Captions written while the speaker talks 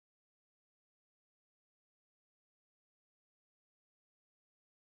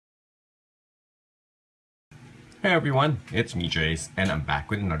Hey everyone, it's me Jace, and I'm back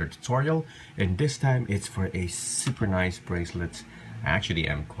with another tutorial, and this time it's for a super nice bracelet. Actually,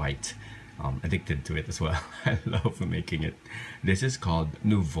 I'm quite addicted to it as well. I love making it. This is called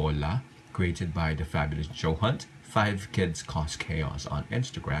NUVOLA, created by the fabulous Joe Hunt. 5 Kids Cause Chaos on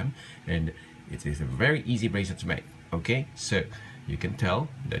Instagram, and it is a very easy bracelet to make. Okay, so you can tell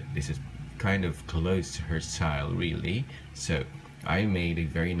that this is kind of close to her style, really. So I made a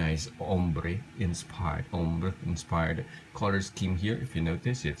very nice ombre inspired color scheme here. If you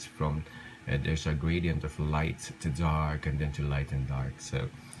notice, it's from there's a gradient of light to dark and then to light and dark. So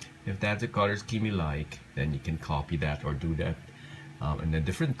if that's a color scheme you like, then you can copy that or do that in a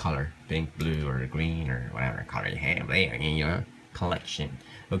different color, pink, blue, or green, or whatever color you have there in your collection.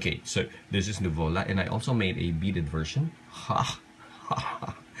 Okay, so this is NUVOLA, and I also made a beaded version. Ha!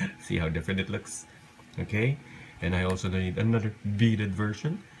 See how different it looks? Okay, and I also need another beaded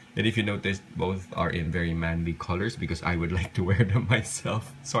version. And if you notice, both are in very manly colors because I would like to wear them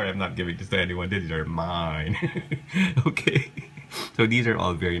myself. Sorry, I'm not giving this to anyone. These are mine. Okay, so these are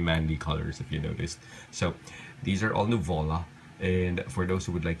all very manly colors if you noticed. So these are all NUVOLA. And for those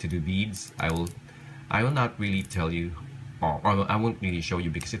who would like to do beads, I will not really tell you, or I won't really show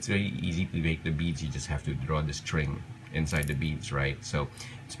you because it's very easy to make the beads. You just have to draw the string inside the beads, right? So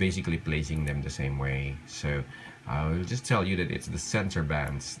it's basically placing them the same way. So I'll just tell you that it's the center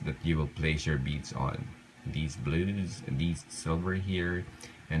bands that you will place your beads on. These blues, and these silver here,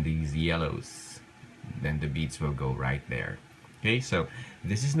 and these yellows. Then the beads will go right there. Okay, so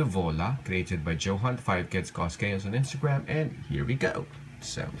this is NUVOLA, created by Joe Hunt, 5 Kids Cause Chaos on Instagram, and here we go.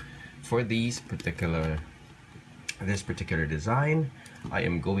 So for this particular design, I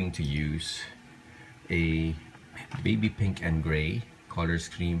am going to use a baby pink and gray color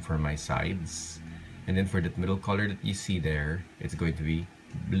scheme for my sides, and then for that middle color that you see there, it's going to be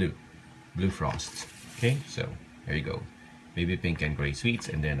blue frost. Okay, so there you go, baby pink and gray sweets,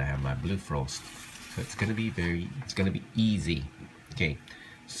 and then I have my blue frost. So it's gonna be easy. Okay,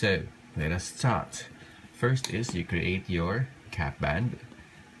 so let us start. First is you create your cap band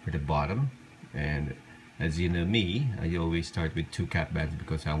for the bottom, and as you know me, I always start with 2 cap bands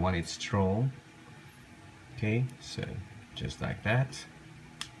because I want it strong. Okay, so just like that.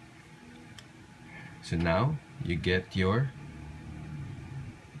 So now you get your,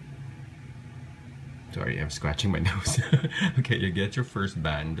 sorry, I'm scratching my nose. Okay, you get your first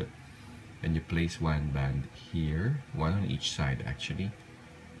band, and you place 1 band here, 1 on each side actually,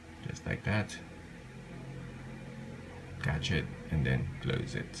 just like that. Catch it and then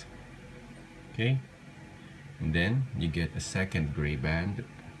close it. Okay, and then you get a second gray band,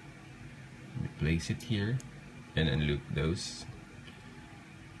 you place it here and unloop those,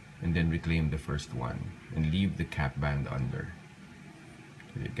 and then reclaim the first one and leave the cap band under.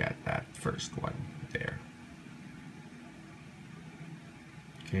 So you got that first one there.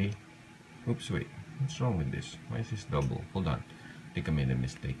 Okay, oops, wait, what's wrong with this? Why is this double? Hold on, I think I made a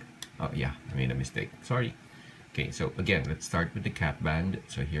mistake. Oh yeah, I made a mistake, sorry. Okay, so again, let's start with the cap band.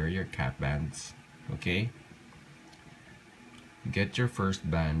 So here are your cap bands. Okay, get your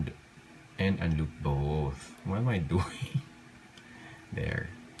first band and unloop both. What am I doing? There.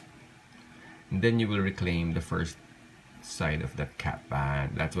 And then you will reclaim the first side of that cap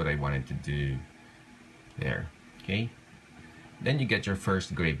band. That's what I wanted to do. There. Okay, then you get your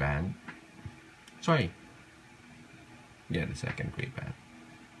first gray band. Sorry, yeah, the second gray band.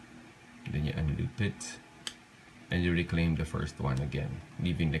 Then you unloop it and you reclaim the first one again,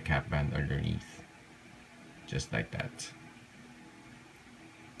 leaving the cap band underneath, just like that.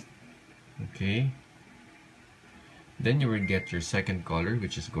 Okay, then you will get your second color,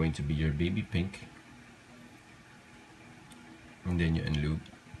 which is going to be your baby pink, and then you unloop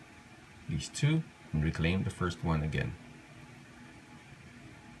these 2 and reclaim the first one again.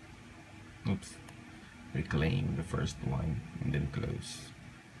 Oops, reclaim the first one and then close.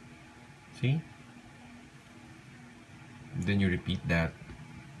 See? Then you repeat that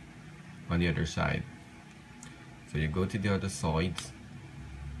on the other side. So you go to the other sides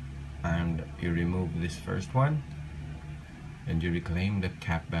and you remove this first one and you reclaim the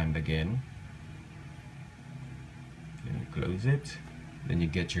cap band again. Then you close it. Then you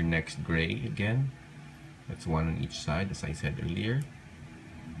get your next gray again. That's 1 on each side, as I said earlier.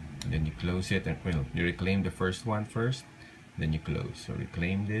 And then you close it, and well, you reclaim the first one first, then you close. So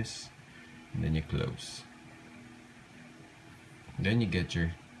reclaim this, and then you close. Then you get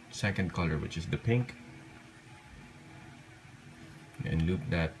your second color, which is the pink, and loop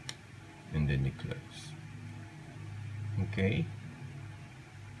that, and then you close. Okay,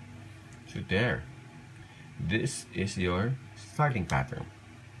 so there, this is your starting pattern.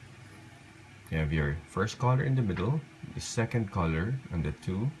 You have your first color in the middle, the second color on the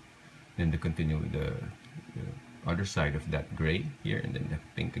two, then the other side of that gray here, and then the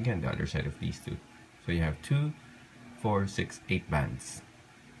pink again, the other side of these two. So you have 2, 4, 6, 8 bands.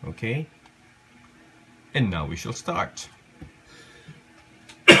 Okay? And now we shall start.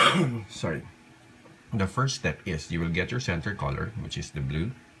 Sorry. The first step is you will get your center color, which is the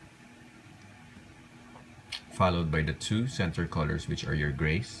blue, followed by the 2 center colors, which are your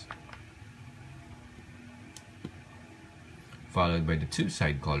grays, followed by the 2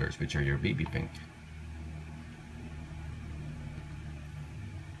 side colors, which are your baby pink.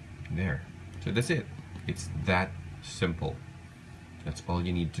 There. So that's it. It's that simple. That's all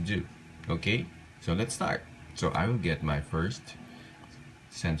you need to do. Okay? So let's start. So I will get my first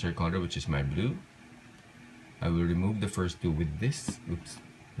center color, which is my blue. I will remove the first 2 with this. Oops.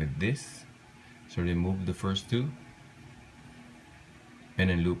 With this. So remove the first 2. And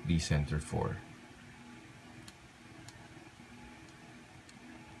then loop the center 4.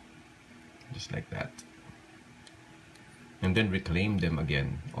 Just like that. And then reclaim them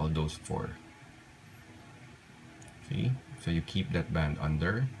again, all those 4. See? So you keep that band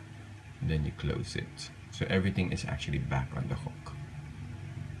under, then you close it. So everything is actually back on the hook.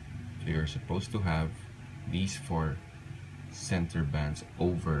 So you're supposed to have these 4 center bands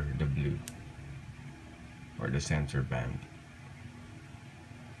over the blue, or the center band.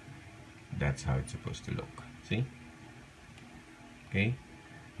 That's how it's supposed to look. See? Okay?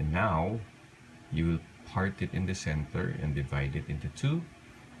 And now you will part it in the center and divide it into 2.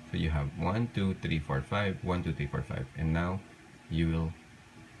 So you have 1, 2, 3, 4, 5, 1, 2, 3, 4, 5. And now you will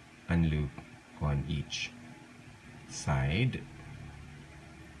unloop on each side.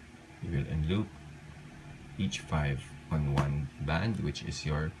 You will unloop each 5 on one band, which is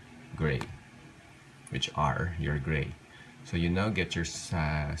your gray, which are your gray. So you now get your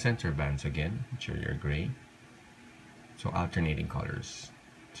center bands again, which are your gray. So alternating colors.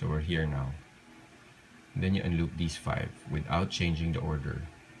 So we're here now. Then you unloop these 5 without changing the order.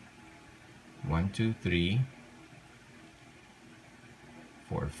 1, 2, 3,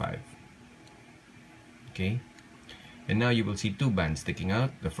 4, 5. Okay? And now you will see 2 bands sticking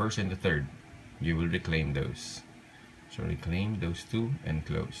out, the first and the third. You will reclaim those. So reclaim those 2 and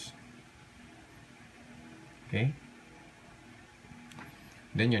close. Okay?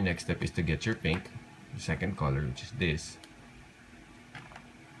 Then your next step is to get your pink, the second color, which is this,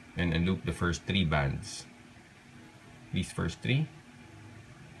 and unloop the first 3 bands. These first 3.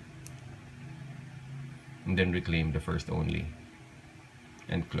 And then reclaim the first only.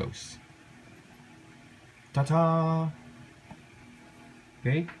 And close. Ta-ta!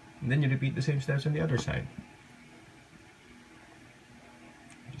 Okay? And then you repeat the same steps on the other side.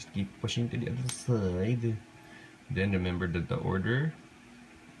 Just keep pushing to the other side. Then remember that the order,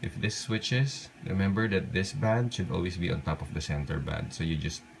 if this switches, remember that this band should always be on top of the center band. So you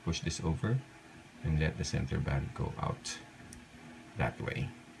just push this over and let the center band go out that way.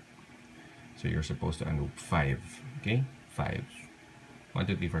 So you're supposed to unloop 5. Okay? 5. 1,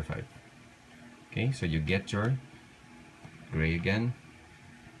 2, 3, 4, 5. Okay? So you get your gray again.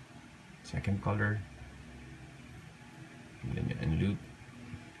 Second color. And then you unloop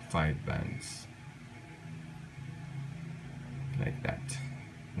 5 bands. Like that.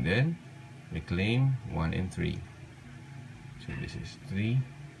 And then reclaim 1 and 3. So this is 3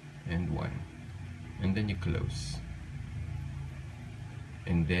 and 1. And then you close.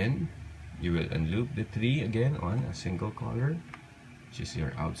 And then you will unloop the 3 again on a single color, which is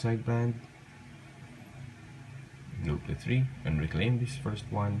your outside band. Loop the 3 and reclaim this first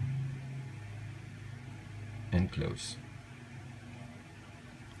one and close.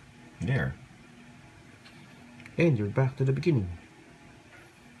 There. And you're back to the beginning,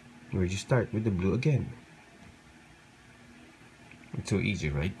 where you start with the blue again. It's so easy,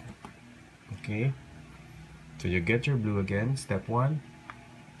 right? Okay. So you get your blue again, step 1.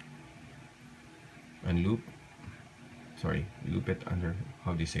 Unloop. Sorry, loop it under,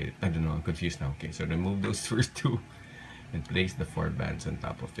 how do you say it? I don't know, I'm confused now. Okay, so remove those first 2 and place the 4 bands on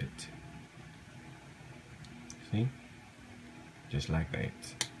top of it. See? Just like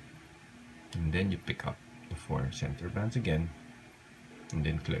that. And then you pick up the 4 center bands again and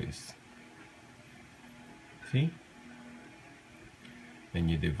then close. See? Then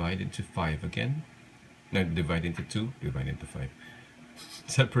you divide into 5 again. No, divide into 2, divide into 5.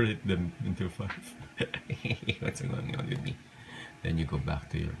 Separate them into 5. What's going on with me? Then you go back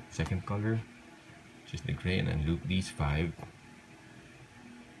to your second color, which is the gray, and unloop these 5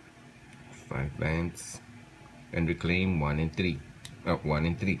 bands and reclaim 1 and 3. Oh, 1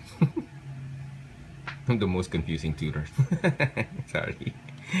 and 3. I'm the most confusing tutor. Sorry.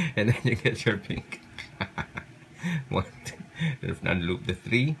 And then you get your pink. One, two, unloop the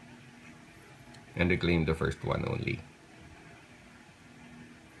 3 and reclaim the first one only.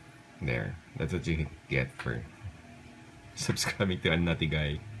 There, that's what you get for subscribing to a nutty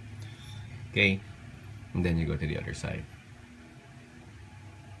guy. Okay, and then you go to the other side.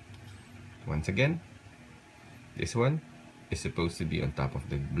 Once again, this one is supposed to be on top of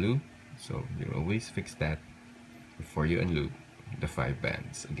the blue, so you always fix that before you unloop the 5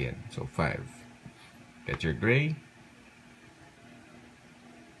 bands again. So 5. Get your gray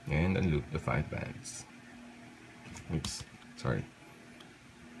and unloop the 5 bands. Oops, sorry.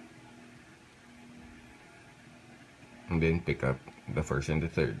 And then pick up the first and the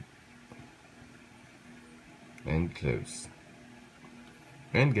third and close,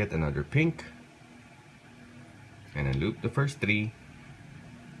 and get another pink and unloop the first 3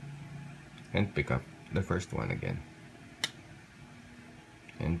 and pick up the first one again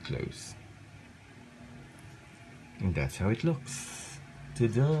and close, and that's how it looks.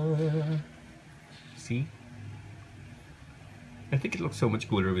 Ta-da! See? I think it looks so much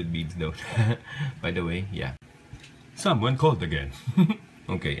cooler with beads though. By the way, yeah. Someone called again.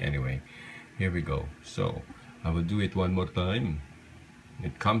 Okay, anyway, here we go. So I will do it one more time.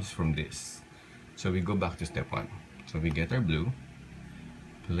 It comes from this. So we go back to step 1. So we get our blue,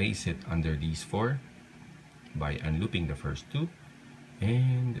 place it under these 4 by unlooping the first 2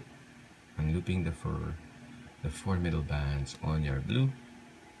 and unlooping the 4 middle bands on your blue,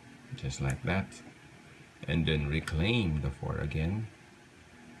 just like that, and then reclaim the 4 again,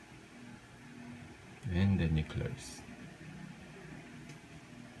 and then you close,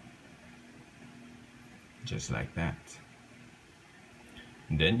 just like that.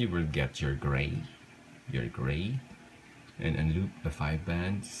 Then you will get your gray, and unloop the 5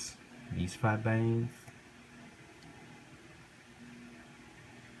 bands, these 5 bands,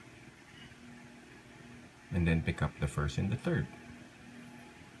 and then pick up the first and the third,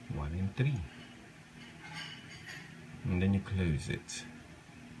 1 and 3, and then you close it.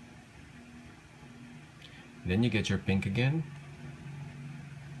 Then you get your pink again,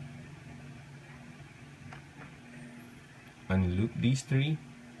 unloop these 3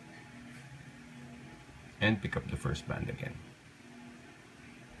 and pick up the first band again,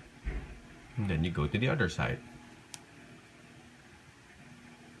 and then you go to the other side.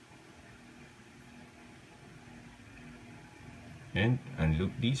 And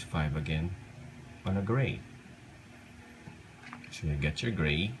unloop these 5 again on a gray. So you get your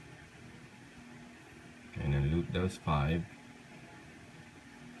gray and unloop those 5,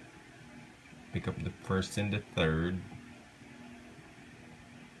 pick up the first and the third,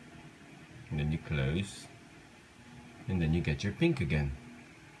 and then you close, and then you get your pink again.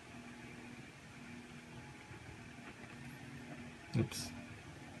 Oops.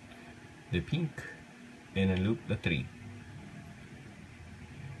 The pink, and unloop the 3.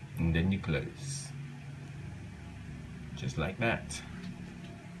 And then you close, just like that.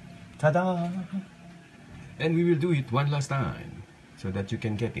 Ta-da! And we will do it one last time so that you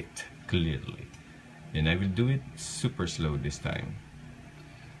can get it clearly. And I will do it super slow this time.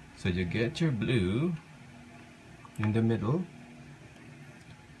 So you get your blue in the middle,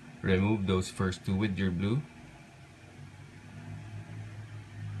 remove those first 2 with your blue,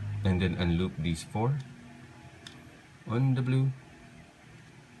 and then unloop these 4 on the blue,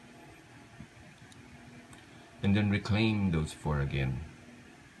 and then reclaim those 4 again.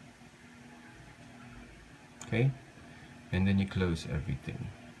 Okay, and then you close everything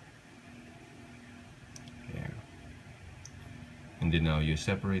there, and then now you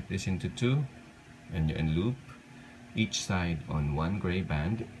separate this into 2 and you unloop each side on 1 gray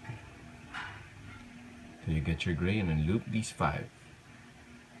band. So you get your gray and unloop these 5,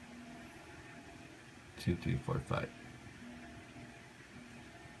 2, 3, 4, 5,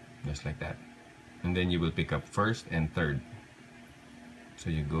 just like that. And then you will pick up first and third. So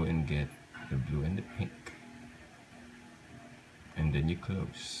you go and get the blue and the pink, and then you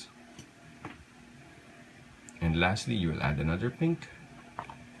close. And lastly, you will add another pink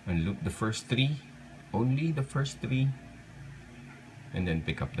and loop the first 3, only the first 3, and then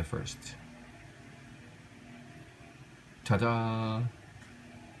pick up the first. Ta-da!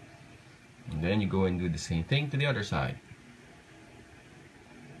 And then you go and do the same thing to the other side.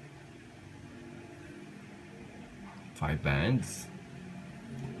 5 bands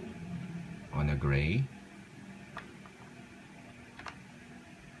on a gray,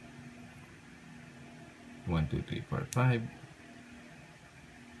 one, two, three, four, 5.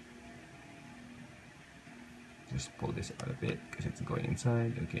 Just pull this out a bit because it's going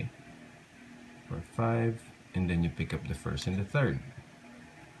inside. Okay, 4, 5, and then you pick up the first and the third.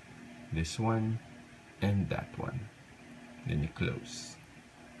 this one, and that one. Then you close.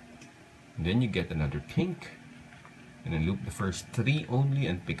 Then you get another pink, and then loop the first 3 only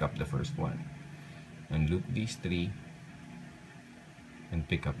and pick up the first one. And loop these 3 and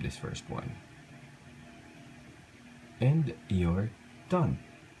pick up this first one. And you're done.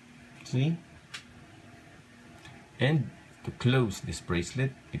 See? And to close this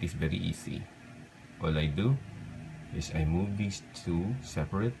bracelet, it is very easy. All I do is I move these 2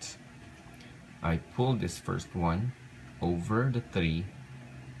 separate. I pull this first one over the 3.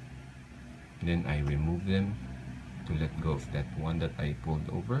 Then I remove them to let go of that one that I pulled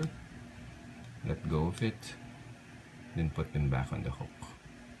over. Let go of it. Then put them back on the hook.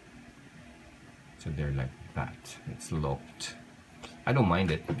 So they're like that. It's locked. I don't mind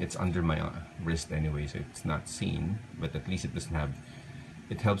it. It's under my wrist anyway, so it's not seen. But at least it doesn't have...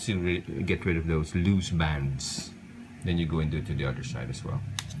 It helps you get rid of those loose bands. Then you go and do it to the other side as well.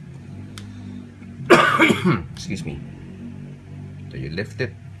 Excuse me. So you lift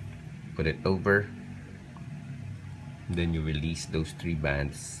it, put it over. Then you release those 3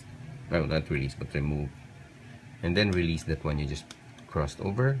 bands. No, not release, but remove. And then release that one you just crossed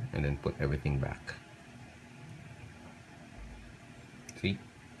over, and then put everything back. See?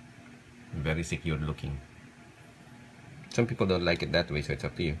 Very secure looking. Some people don't like it that way, so it's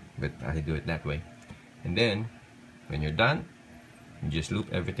up to you. But I do it that way. And then, when you're done, you just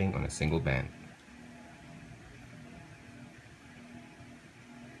loop everything on a single band.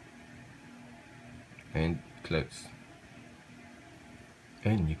 And close.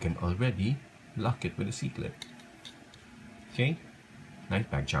 And you can already lock it with a C-clip. Okay? Nice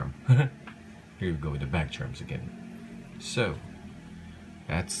bag charm. Here we go with the bag charms again. So,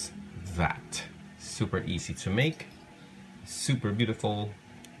 that's that. Super easy to make. Super beautiful.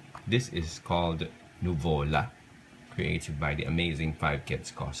 This is called NUVOLA, created by the amazing 5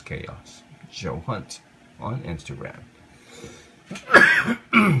 Kids Cause Chaos, Joe Hunt, on Instagram.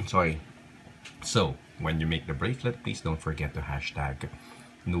 Sorry. So, when you make the bracelet, please don't forget to hashtag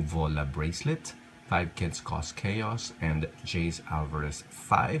NUVOLA bracelet, 5 Kids Cause Chaos, and Jace Alvarez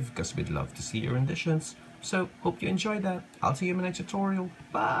 5, because we'd love to see your renditions. So, hope you enjoyed that. I'll see you in my next tutorial.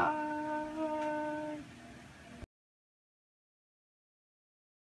 Bye!